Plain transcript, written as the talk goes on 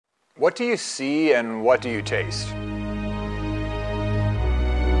What do you see and what do you taste?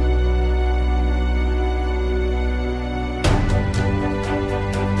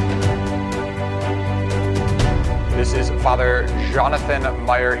 This is Father Jonathan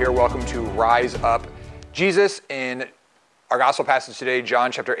Meyer here. Welcome to Rise Up. Jesus, in our gospel passage today,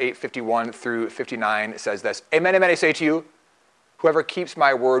 John chapter 8, 51 through 59, says this: Amen, amen, I say to you, whoever keeps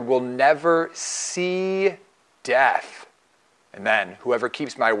my word will never see death. And then, whoever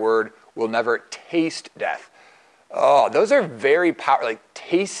keeps my word will never taste death. Oh, those are very powerful, like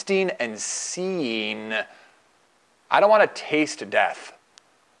tasting and seeing. I don't want to taste death.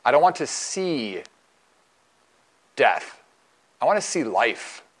 I don't want to see death. I want to see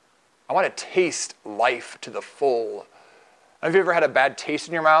life. I want to taste life to the full. Have you ever had a bad taste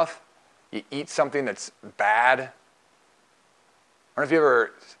in your mouth? You eat something that's bad. I don't know if you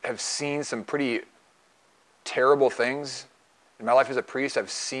ever have seen some pretty terrible things. In my life as a priest, I've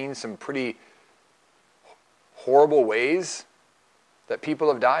seen some pretty horrible ways that people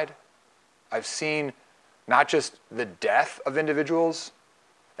have died. I've seen not just the death of individuals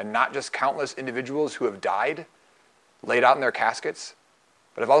and not just countless individuals who have died, laid out in their caskets,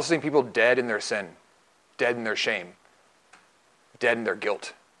 but I've also seen people dead in their sin, dead in their shame, dead in their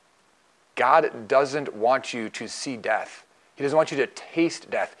guilt. God doesn't want you to see death. He doesn't want you to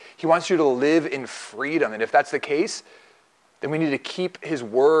taste death. He wants you to live in freedom. And if that's the case, then we need to keep his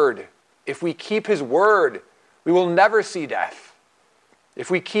word. If we keep his word, we will never see death. If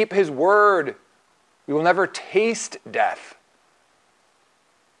we keep his word, we will never taste death.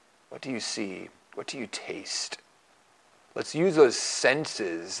 What do you see? What do you taste? Let's use those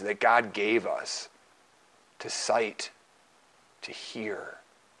senses that God gave us to sight, to hear,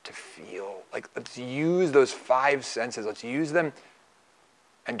 to feel. Let's use those 5 senses. Let's use them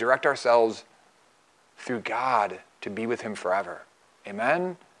and direct ourselves through God to be with him forever.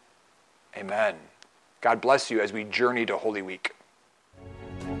 Amen? Amen. God bless you as we journey to Holy Week.